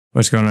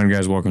What's going on,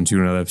 guys? Welcome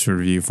to another episode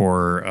review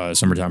for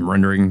Summertime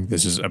Rendering.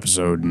 This is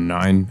episode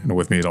 9, and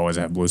with me, as always,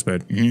 I have Blue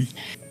Spit.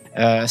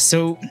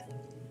 So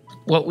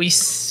what we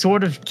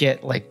sort of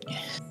get, like,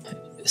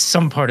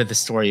 some part of the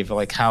story of,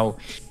 like, how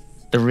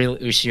the real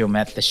Ushio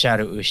met the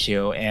Shadow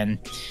Ushio, and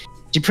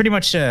she pretty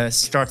much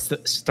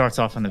starts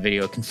off on the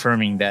video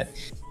confirming that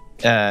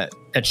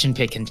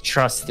Shinpei can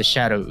trust the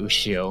Shadow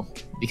Ushio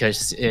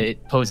because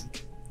it poses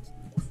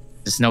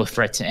no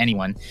threat to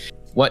anyone.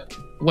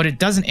 What it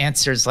doesn't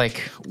answer is, like,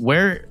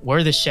 where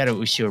the Shadow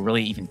Ushio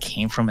really even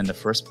came from in the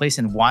first place,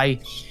 and why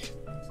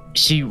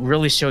she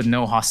really showed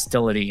no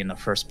hostility in the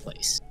first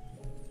place,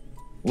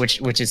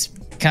 which is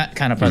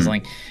kind of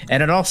puzzling.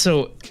 And it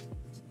also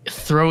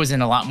throws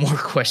in a lot more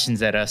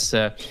questions at us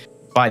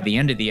by the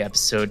end of the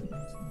episode,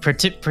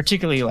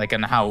 particularly like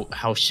on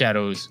how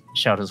shadows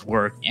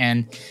work,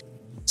 and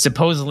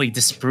supposedly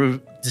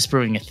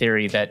disproving a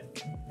theory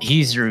that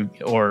Hizuru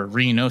or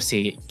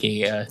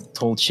Ryunosuke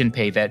told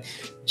Shinpei that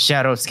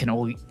shadows can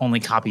only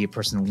copy a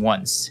person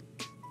once.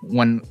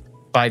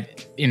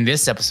 In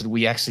this episode,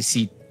 we actually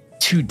see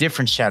two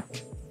different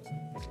shadows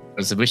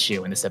of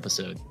Ushio in this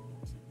episode.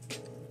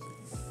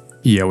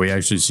 Yeah, we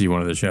actually see one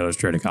of the shadows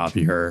try to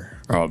copy her.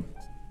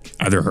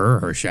 Either her or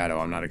her shadow.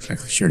 I'm not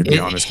exactly sure, to be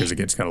honest, because it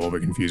gets kind of a little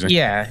bit confusing.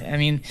 Yeah, I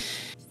mean,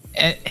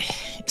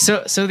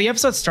 so the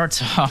episode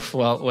starts off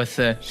well with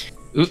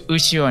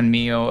Ushio and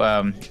Mio,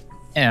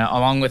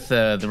 along with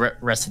the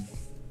rest of the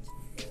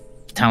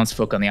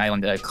townsfolk on the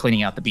island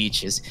cleaning out the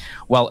beaches.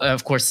 Well,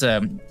 of course,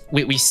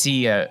 we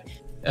see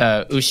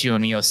Ushio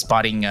and Mio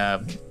spotting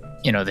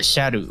the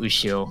Shadow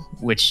Ushio,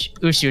 which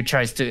Ushio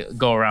tries to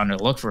go around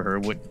and look for her,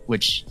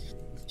 which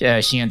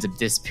she ends up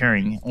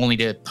disappearing, only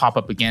to pop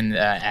up again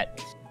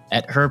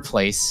at her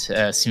place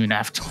soon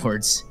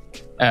afterwards.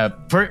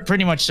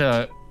 Pretty much,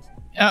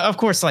 of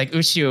course, like,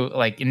 Ushio,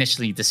 like,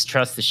 initially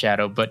distrusts the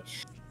Shadow, but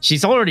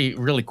she's already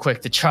really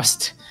quick to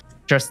trust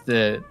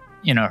the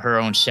her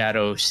own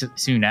shadow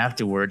soon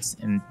afterwards,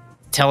 and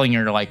telling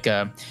her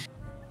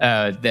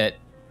that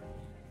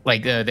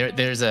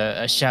there's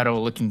a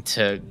shadow looking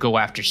to go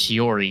after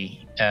Shiori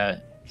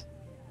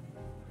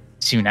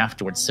soon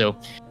afterwards. So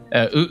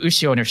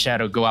Ushio and her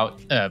shadow go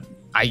out,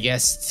 I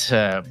guess,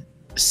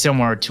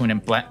 somewhere to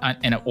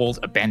an old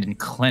abandoned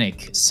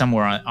clinic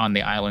somewhere on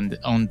the island,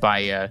 owned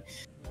by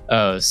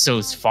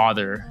So's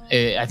father.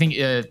 I think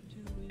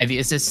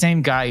it's the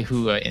same guy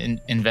who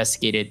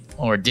investigated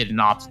or did an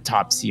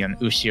autopsy on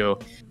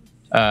Ushio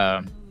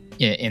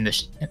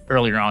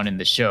earlier on in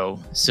the show.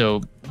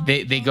 So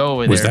they go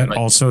over there. Was that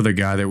also the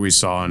guy that we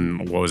saw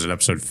in, what was it,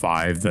 episode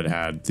 5, that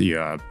had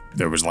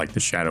there was like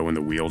the shadow in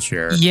the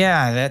wheelchair?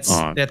 Yeah, that's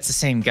the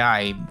same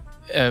guy.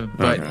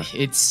 But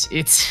okay.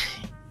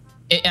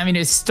 I mean,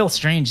 it's still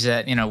strange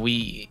that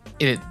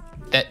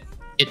that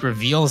it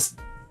reveals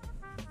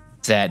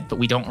that, but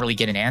we don't really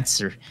get an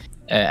answer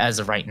as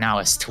of right now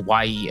as to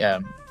why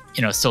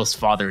So's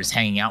father is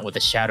hanging out with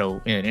a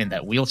shadow in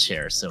that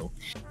wheelchair. So,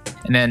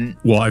 and then,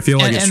 well, I feel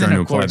like it's trying to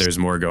imply there's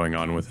more going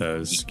on with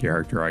his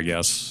character, I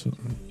guess.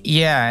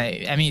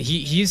 Yeah, I mean,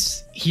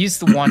 he's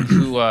the one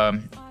who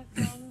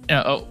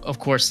of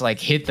course, like,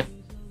 hid the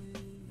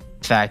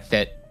fact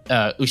that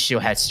Ushio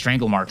had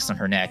strangle marks on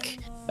her neck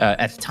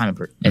at the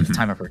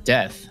time of her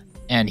death,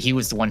 and he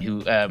was the one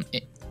who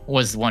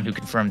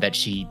confirmed that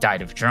she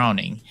died of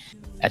drowning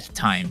at the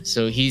time.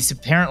 So he's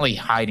apparently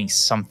hiding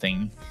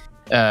something,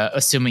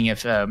 assuming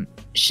if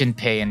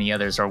Shinpei and the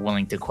others are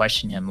willing to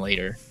question him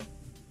later.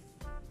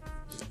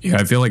 Yeah,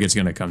 I feel like it's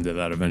going to come to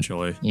that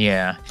eventually.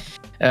 Yeah.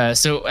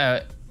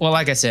 Well,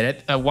 like I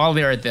said, while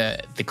they're at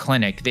the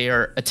clinic, they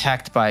are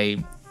attacked by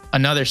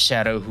another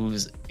shadow who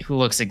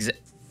looks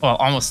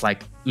almost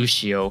like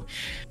Ushio,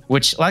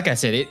 which, like I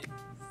said,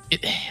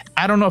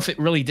 I don't know if it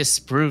really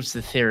disproves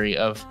the theory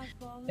of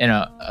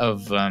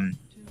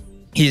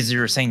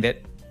Hizuru saying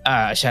that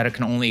a shadow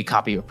can only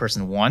copy a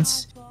person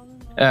once.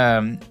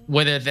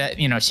 Whether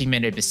that, she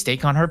made a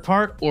mistake on her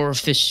part, or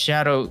if this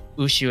Shadow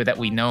Ushio that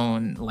we know,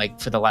 like,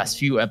 for the last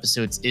few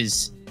episodes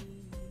is,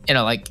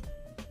 like,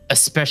 a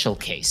special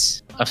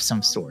case of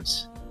some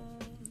sorts.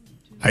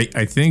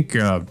 I think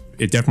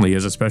it definitely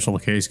is a special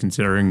case,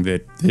 considering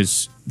that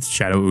this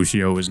Shadow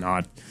Ushio is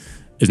not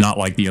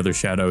like the other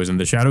shadows, and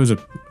the shadows,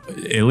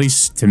 at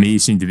least to me,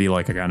 seem to be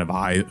like a kind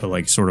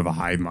of sort of a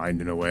hive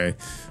mind in a way,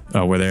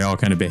 where they all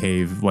kind of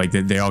behave like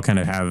they all kind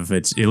of have,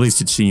 at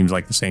least it seems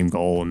like, the same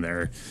goal, and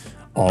they're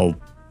all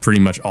pretty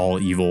much all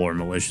evil or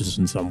malicious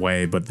in some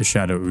way, but the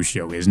Shadow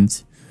Ushio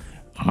isn't.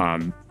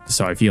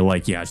 So I feel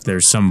like, yeah,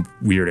 there's some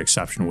weird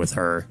exception with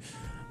her.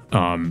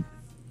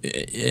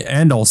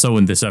 And also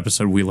in this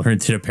episode, we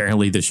learned that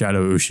apparently the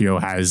Shadow Ushio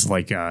has,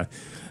 like,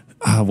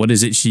 what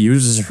is it? She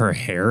uses her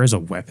hair as a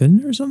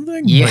weapon or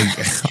something? Yeah,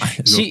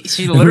 like,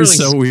 she literally,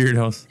 so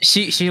weird.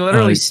 She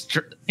literally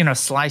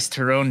sliced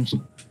her own,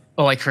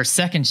 like, her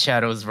second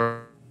Shadow's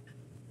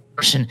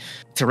version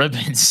to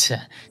ribbons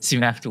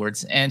soon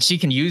afterwards, and she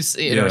can use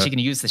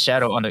the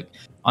Shadow on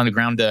the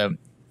ground to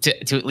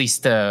at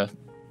least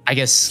I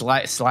guess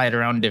slide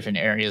around different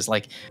areas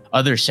like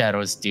other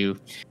shadows do,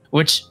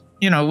 which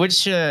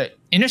which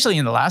initially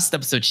in the last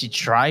episode she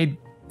tried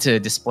to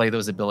display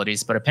those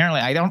abilities, but apparently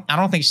I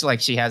don't think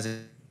she has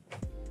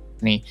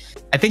any.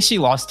 I think she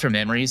lost her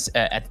memories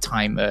at the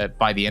time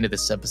by the end of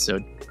this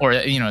episode, or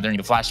during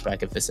the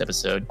flashback of this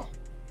episode.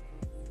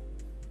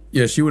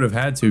 Yeah, she would have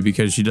had to,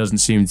 because she doesn't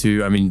seem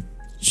to. I mean,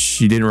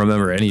 she didn't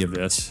remember any of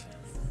this.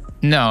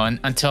 No,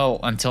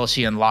 until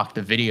she unlocked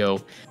the video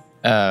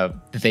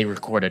that they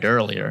recorded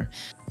earlier.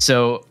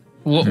 So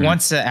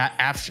once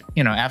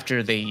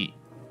after they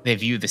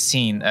view the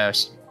scene,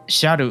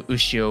 Shadow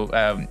Ushio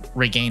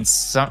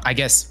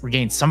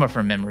regains some of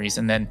her memories,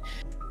 and then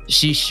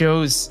she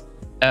shows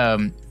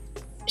Shinpei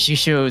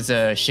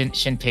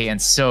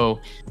and So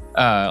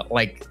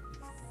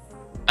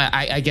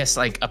I guess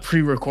like a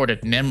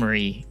pre-recorded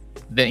memory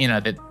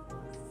that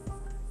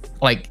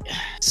like,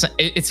 so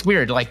it's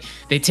weird. Like,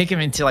 they take him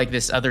into like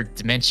this other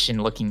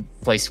dimension looking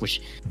place, which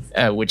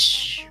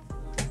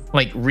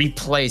like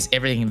replays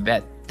everything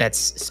that's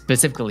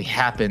specifically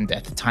happened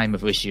at the time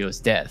of Ushio's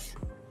death.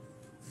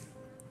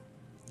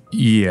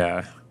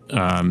 Yeah.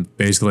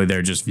 Basically,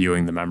 they're just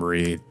viewing the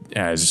memory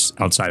as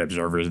outside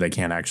observers. They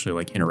can't actually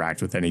like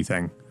interact with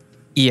anything.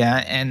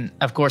 Yeah, and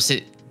of course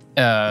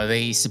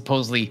they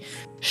supposedly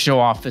show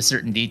off the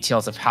certain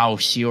details of how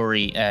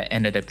Shiori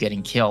ended up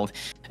getting killed.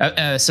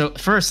 So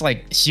first,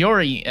 like,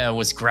 Shiori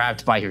was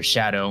grabbed by her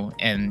shadow,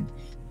 and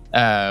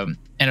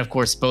of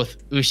course both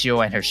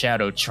Ushio and her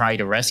shadow try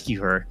to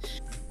rescue her.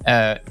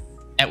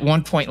 At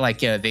one point, like,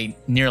 they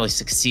nearly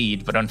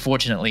succeed, but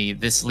unfortunately,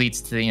 this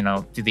leads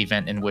to to the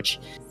event in which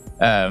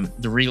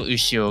the real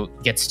Ushio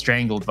gets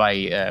strangled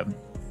by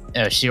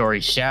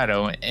Shiori's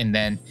shadow, and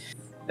then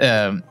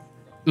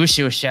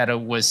Ushio's shadow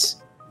was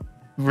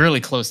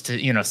really close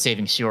to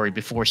saving Shiori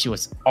before she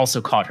was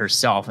also caught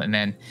herself, and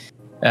then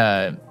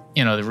the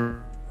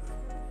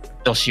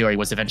real Shiori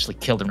was eventually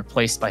killed and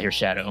replaced by her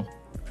shadow.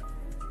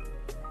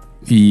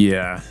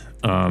 Yeah.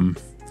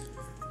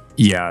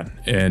 Yeah,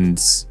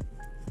 and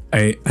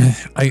I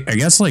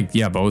guess, like,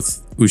 yeah,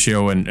 both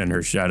Ushio and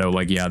her shadow,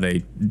 like, yeah,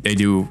 they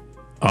do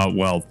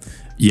well,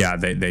 yeah,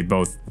 they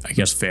both, I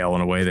guess, fail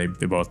in a way. They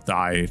both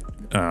die,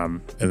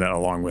 and then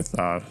along with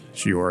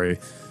Shiori,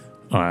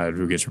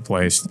 who gets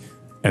replaced.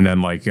 And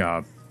then, like,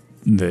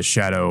 the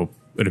shadow,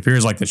 it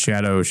appears like the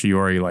shadow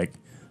Shiori, like,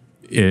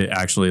 it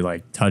actually,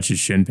 like, touches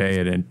Shinpei,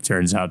 and it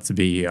turns out to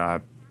be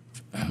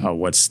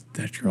what's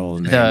that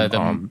girl's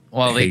name?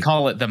 They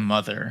call it the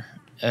mother,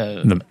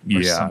 or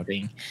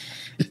something.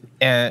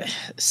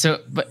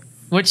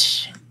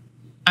 Which,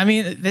 I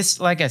mean, this,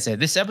 like I said,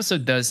 this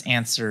episode does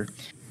answer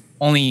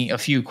only a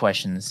few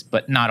questions,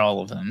 but not all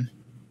of them.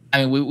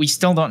 I mean, we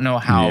still don't know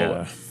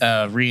how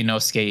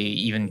Ryunosuke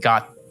even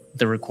got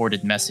the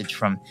recorded message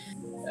from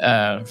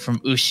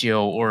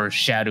Ushio or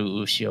Shadow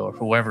Ushio or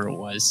whoever it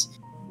was,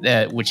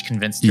 which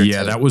convinced her.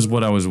 Yeah, that was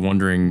what I was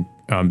wondering,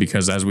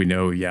 because as we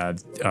know,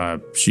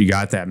 she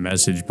got that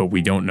message, but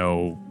we don't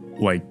know,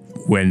 like,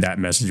 when that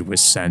message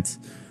was sent.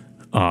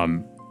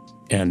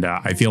 And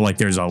I feel like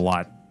there's a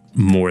lot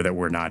more that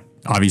we're not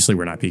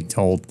being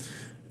told,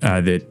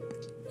 that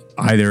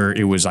either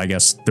it was, I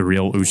guess, the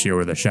real Ushio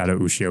or the Shadow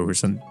Ushio who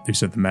sent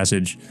the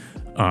message.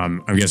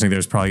 I'm guessing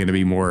there's probably going to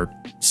be more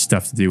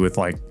stuff to do with,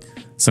 like,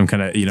 some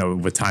kind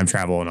of, with time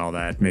travel and all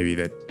that, maybe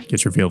that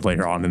gets revealed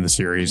later on in the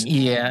series.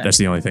 Yeah. That's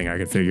the only thing I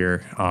could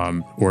figure.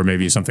 Or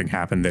maybe something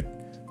happened that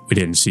we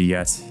didn't see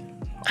yet.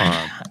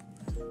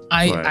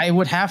 I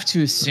would have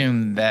to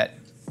assume that.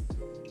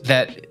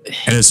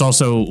 And it's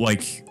also,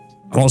 like,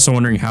 I'm also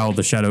wondering how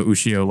the Shadow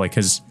Ushio, like,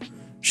 because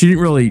she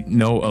didn't really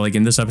know, like,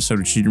 in this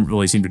episode, she didn't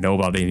really seem to know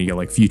about any,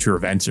 like, future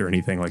events or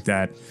anything like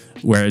that.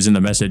 Whereas in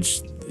the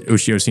message,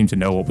 Ushio seemed to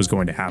know what was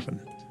going to happen.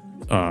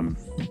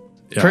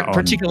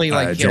 Particularly,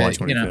 like, July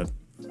 25th.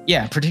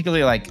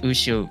 Particularly, like,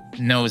 Ushio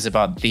knows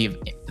about the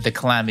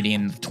calamity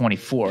in the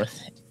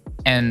 24th,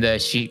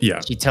 and she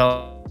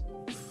tells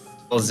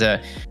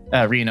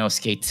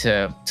Ryunosuke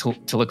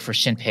to look for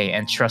Shinpei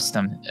and trust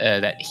him,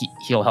 that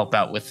he'll help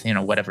out with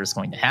whatever's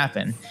going to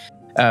happen.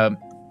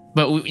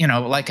 But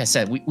like I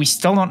said, we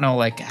still don't know,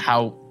 like,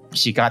 how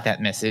she got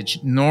that message,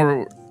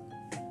 nor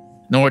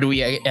do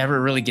we ever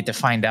really get to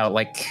find out,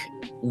 like,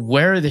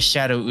 where the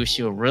Shadow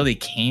Ushio really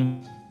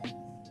came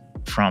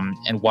from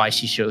and why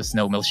she shows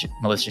no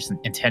malicious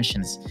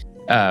intentions,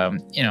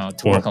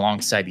 to work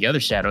alongside the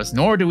other shadows.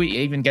 Nor do we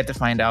even get to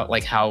find out,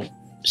 like, how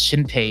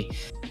Shinpei,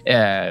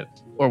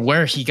 or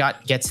where he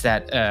gets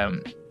that,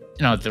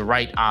 the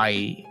right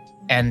eye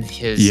and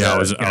his. Yeah, I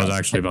was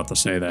actually about to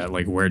say that.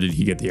 Like, where did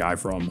he get the eye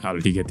from? How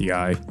did he get the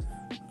eye?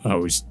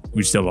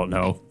 We still don't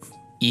know.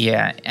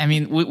 Yeah, I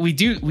mean, we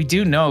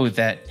do know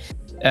that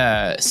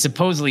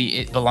supposedly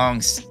it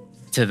belongs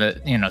to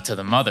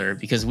the mother,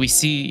 because we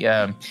see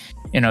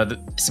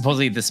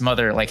supposedly this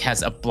mother, like,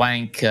 has a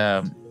blank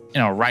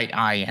right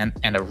eye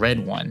and a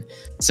red one.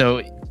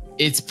 So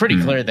it's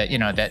pretty clear that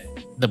that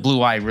the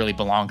blue eye really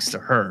belongs to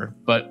her,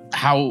 but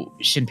how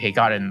Shinpei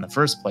got it in the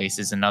first place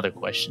is another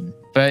question.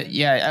 But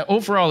yeah,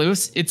 overall,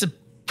 it's a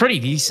pretty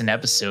decent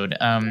episode.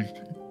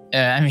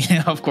 I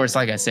mean, of course,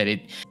 like I said,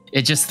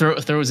 it just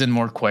throws in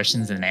more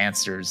questions than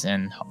answers,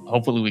 and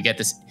hopefully we get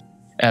this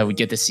we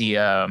get to see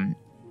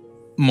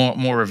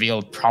more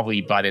revealed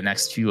probably by the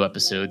next few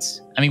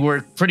episodes. I mean,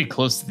 we're pretty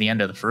close to the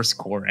end of the first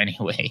core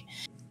anyway,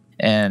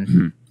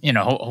 and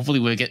hopefully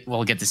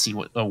we'll get to see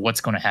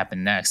what's going to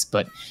happen next.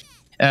 But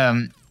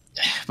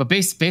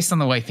based on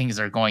the way things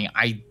are going,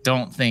 I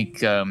don't think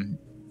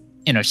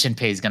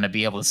Shinpei is going to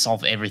be able to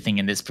solve everything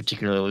in this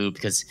particular loop,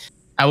 because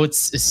I would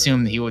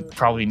assume he would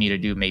probably need to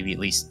do maybe at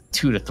least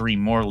 2 to 3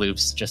 more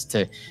loops just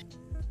to,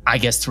 I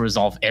guess, to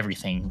resolve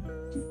everything,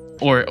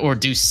 or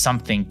do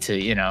something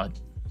to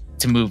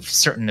to move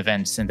certain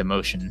events into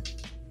motion.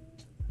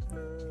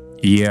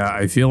 Yeah,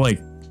 I feel like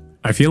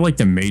one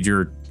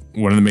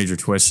of the major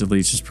twists, at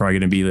least, is probably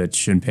going to be that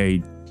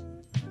Shinpei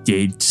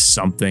did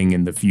something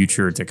in the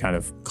future to kind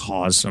of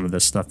cause some of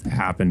this stuff to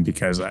happen,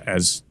 because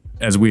as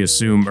we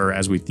assume, or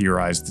as we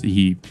theorized,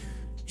 he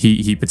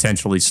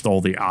potentially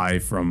stole the eye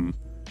from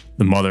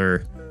the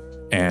mother,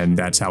 and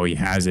that's how he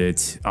has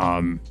it.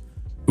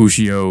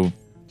 Ushio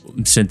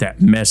sent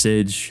that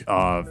message,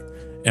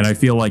 and I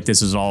feel like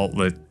this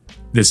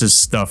is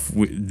stuff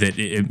that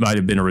it might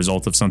have been a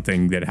result of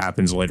something that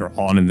happens later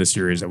on in the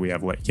series that we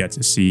have yet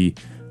to see,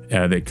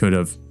 that could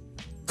have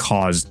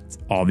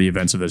caused all the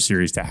events of the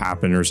series to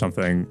happen or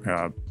something,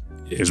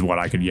 is what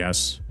I could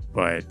guess.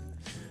 But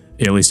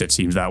at least it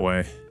seems that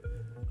way.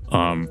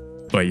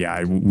 But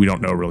yeah, we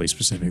don't know really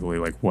specifically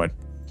like what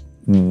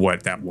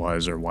that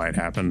was or why it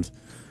happened.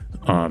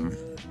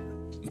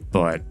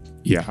 But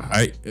yeah,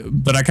 I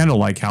kind of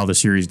like how the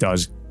series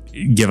does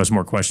give us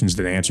more questions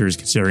than answers,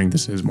 considering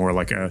this is more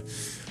like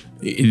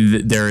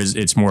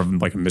it's more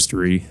of like a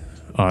mystery,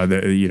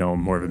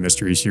 more of a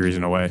mystery series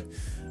in a way.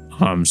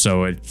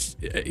 So it's,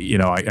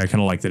 I kind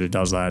of like that it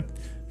does that.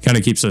 Kind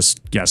of keeps us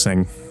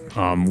guessing.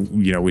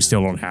 We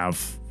still don't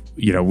have,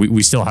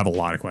 we still have a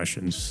lot of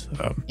questions.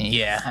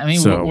 Yeah, I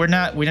mean, we're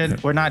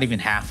not even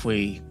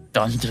halfway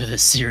done through the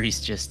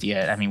series just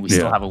yet. I mean, we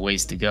still have a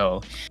ways to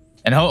go,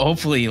 and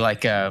hopefully,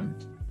 like,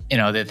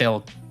 that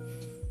they'll,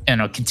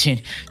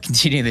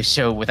 continue the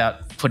show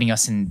without putting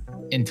us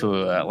into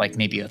like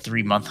maybe a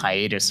 3-month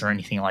hiatus or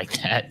anything like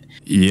that.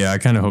 Yeah, I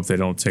kind of hope they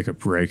don't take a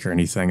break or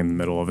anything in the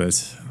middle of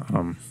it.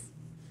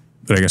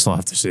 But I guess I'll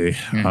have to see.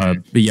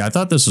 Mm-hmm. But yeah, I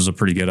thought this was a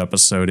pretty good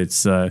episode. It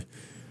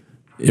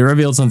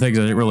revealed some things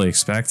I didn't really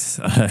expect,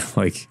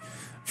 like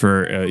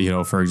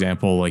for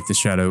example, like the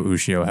Shadow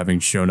Ushio having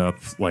shown up,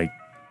 like,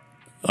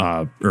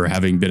 or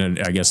having been,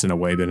 I guess, in a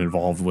way, been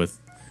involved with,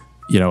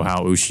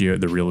 how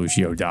the real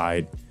Ushio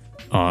died.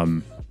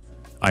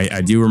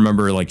 I do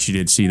remember, like, she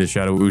did see the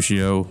Shadow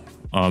Ushio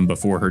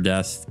before her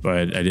death,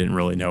 but I didn't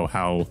really know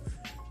how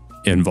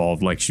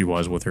involved, like, she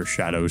was with her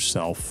shadow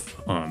self.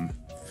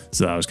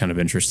 So that was kind of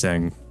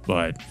interesting,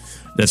 but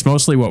that's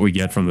mostly what we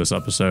get from this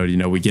episode.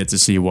 We get to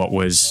see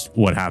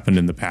what happened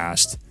in the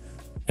past,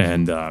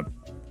 and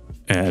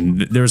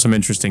there's some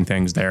interesting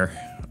things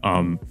there.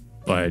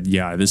 But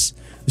yeah, the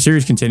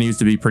series continues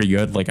to be pretty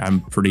good. Like,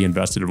 I'm pretty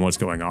invested in what's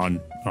going on.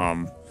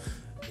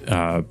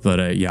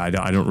 But yeah,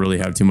 I don't really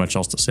have too much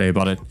else to say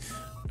about it.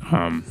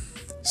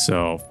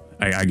 So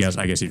I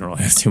guess you don't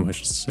really have too much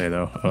to say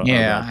though.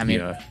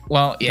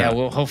 Well,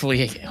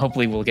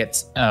 hopefully we'll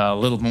get a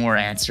little more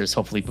answers,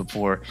 hopefully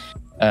before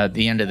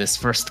the end of this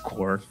first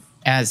core.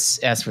 As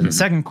for the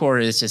second core,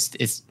 it's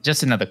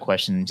just another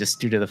question,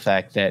 just due to the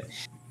fact that,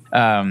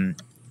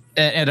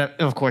 and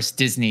of course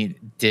Disney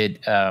did,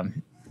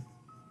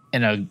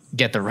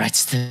 get the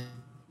rights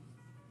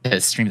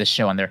to stream the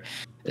show on their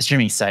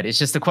streaming site. It's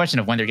just a question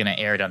of when they're going to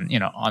air it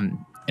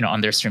on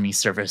their streaming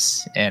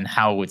service, and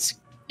how it's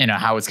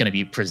going to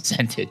be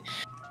presented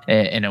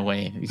in a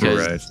way,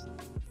 because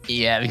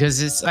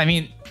because it's, I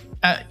mean,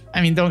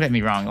 don't get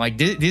me wrong, like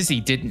Disney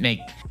did make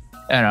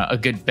a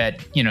good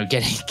bet,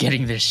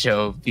 getting this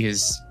show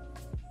because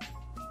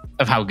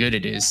of how good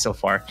it is so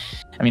far.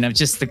 I mean, it's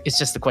just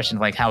the question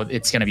of like how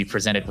it's going to be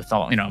presented with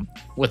all,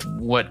 with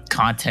what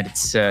content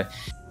it's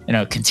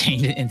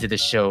contained into the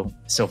show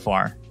so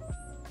far.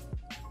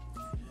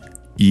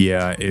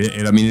 Yeah,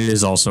 it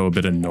is also a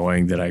bit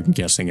annoying that I'm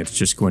guessing it's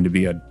just going to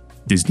be a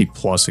Disney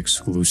Plus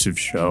exclusive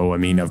show. I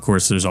mean, of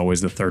course, there's always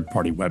the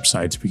third-party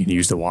websites we can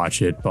use to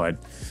watch it, but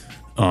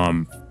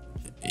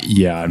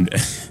yeah,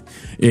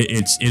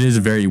 it is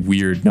very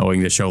weird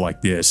knowing the show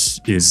like this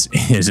is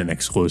an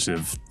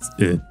exclusive.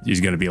 It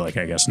is going to be like,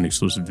 I guess, an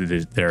exclusive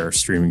to their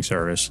streaming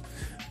service.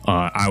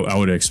 I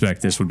would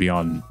expect this would be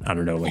on, I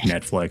don't know, like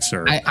Netflix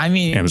or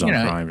Amazon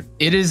Prime.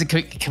 It is a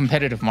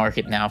competitive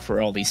market now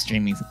for all these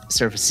streaming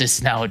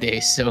services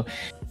nowadays. So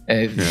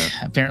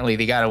apparently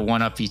they got to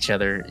one up each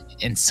other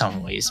in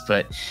some ways.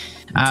 But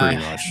pretty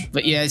much.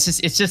 But yeah, it's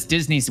just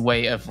Disney's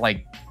way of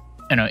like,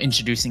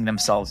 introducing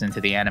themselves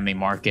into the anime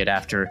market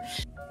after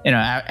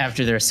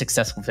their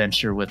successful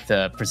venture with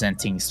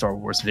presenting Star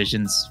Wars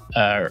Visions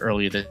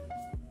earlier this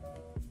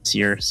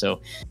year.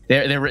 So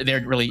they're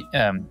really.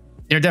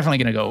 They're definitely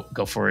going to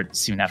go for it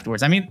soon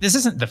afterwards. I mean, this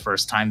isn't the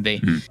first time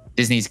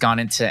Disney's gone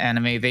into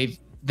anime.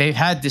 They've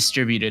had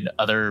distributed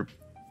other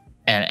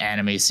an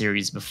anime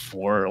series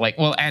before, like,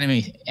 well,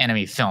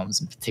 anime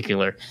films in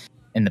particular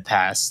in the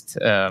past.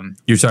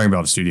 You're talking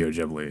about Studio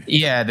Ghibli.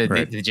 Yeah,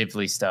 right? the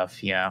Ghibli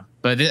stuff. Yeah,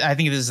 but I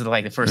think this is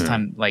like the first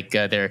time like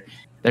they're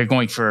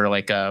going for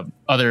like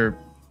other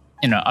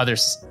other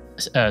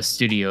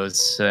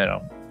studios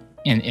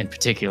in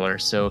particular.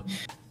 So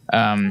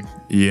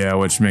yeah,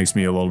 which makes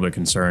me a little bit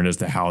concerned as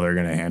to how they're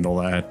going to handle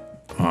that.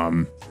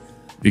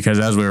 Because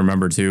as we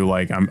remember too,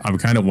 like I'm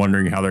kind of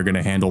wondering how they're going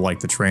to handle like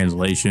the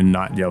translation,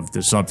 not of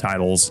the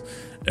subtitles,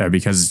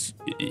 because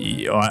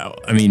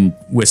I mean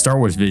with Star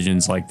Wars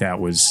Visions, like that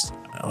was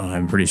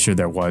I'm pretty sure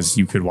there was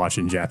you could watch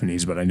it in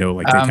Japanese, but I know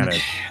like they kind of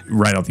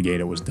right out the gate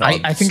it was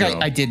dubbed. I think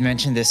I did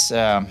mention this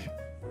a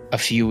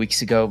few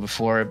weeks ago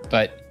before,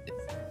 but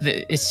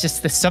it's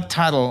just the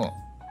subtitle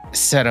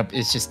setup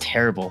is just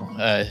terrible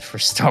for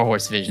Star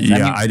Wars Visions.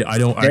 Yeah,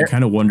 I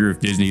kind of wonder if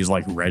Disney is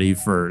like ready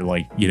for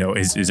like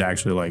is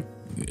actually like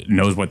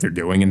knows what they're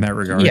doing in that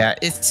regard. Yeah,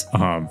 it's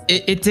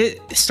it did.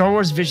 Star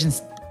Wars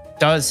Visions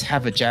does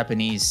have a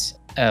Japanese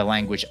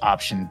language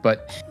option,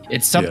 but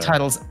its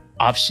subtitles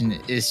option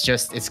is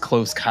just it's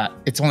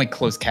only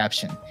closed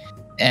caption,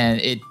 and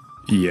it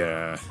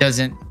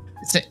doesn't.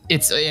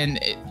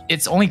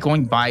 It's only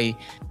going by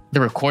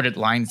the recorded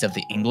lines of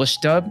the English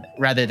dub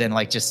rather than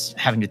like just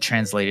having to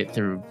translate it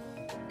through,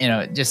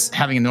 just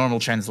having a normal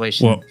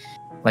translation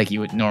like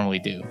you would normally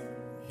do.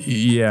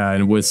 Yeah,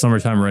 and with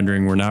summertime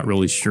rendering, we're not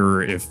really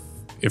sure if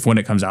when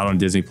it comes out on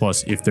Disney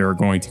Plus, if they're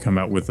going to come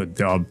out with a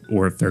dub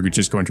or if they're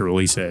just going to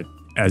release it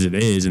as it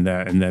is, and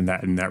then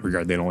in that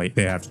regard,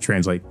 they have to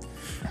translate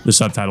the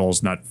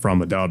subtitles not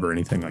from a dub or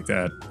anything like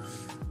that.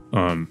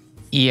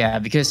 Yeah,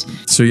 because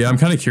I'm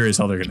kind of curious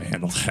how they're going to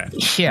handle that.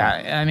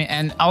 Yeah, I mean,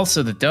 and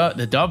also the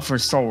dub for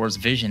Star Wars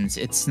Visions,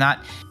 it's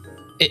not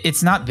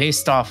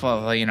based off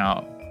of like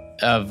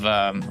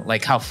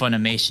how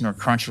Funimation or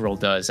Crunchyroll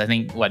does. I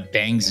think what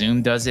Bang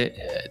Zoom does the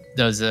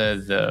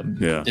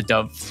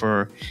dub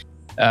for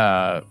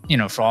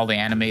for all the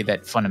anime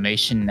that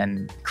Funimation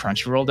and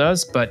Crunchyroll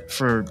does, but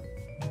for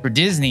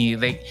Disney,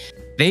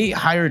 they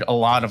hired a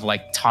lot of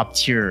like top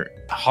tier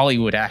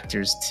Hollywood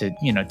actors to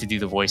do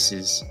the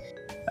voices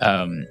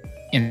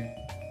in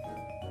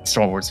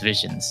Star Wars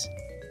Visions.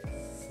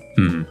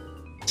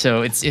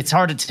 So it's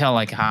hard to tell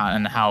like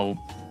how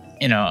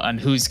and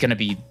who's going to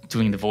be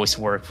doing the voice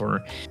work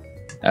for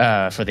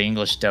the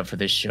English dub for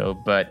this show.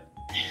 But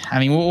I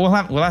mean, we'll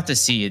have to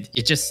see.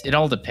 It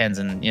all depends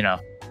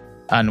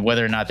on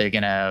whether or not they're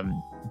going to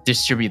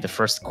distribute the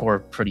first core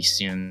pretty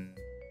soon.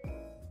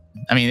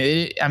 I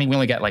mean, we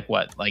only got like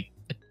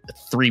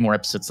 3 more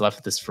episodes left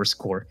of this first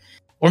core,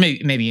 or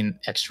maybe an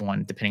extra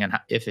one, depending on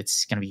if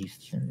it's going to be.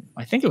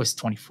 I think it was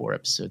 24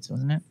 episodes,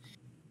 wasn't it?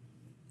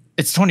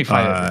 It's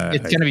 25.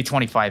 It's going to be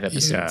 25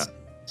 episodes. Yeah.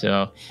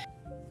 So,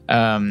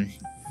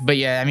 but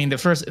yeah, I mean, the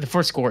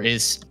first core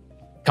is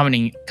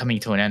coming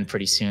to an end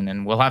pretty soon,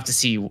 and we'll have to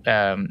see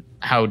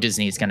how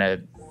Disney is going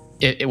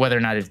to, whether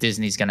or not if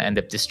Disney's going to end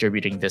up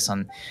distributing this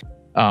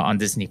on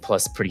Disney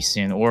Plus pretty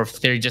soon, or if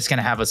they're just going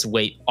to have us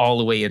wait all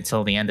the way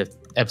until the end of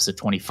episode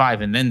 25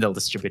 and then they'll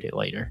distribute it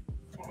later.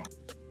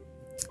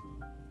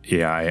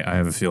 Yeah, I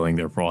have a feeling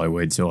they'll probably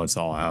wait till it's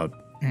all out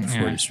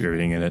before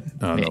distributing it.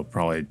 They'll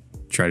probably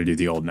try to do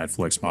the old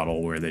Netflix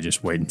model where they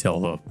just wait until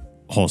the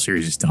whole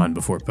series is done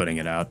before putting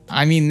it out.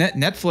 I mean,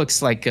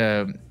 Netflix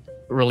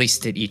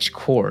released it each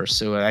core,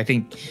 so I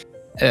think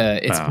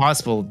it's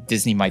possible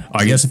Disney might.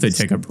 I guess if they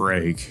take a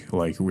break,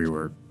 like we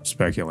were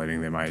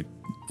speculating, they might.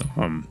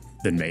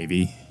 Then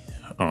maybe.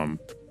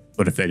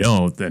 But if they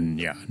don't, then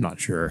yeah, I'm not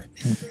sure.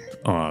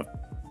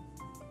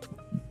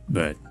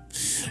 But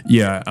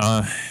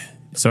yeah.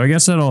 So I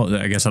guess that all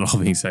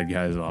being said,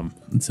 guys.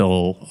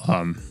 Until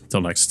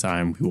next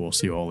time, we will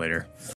see you all later.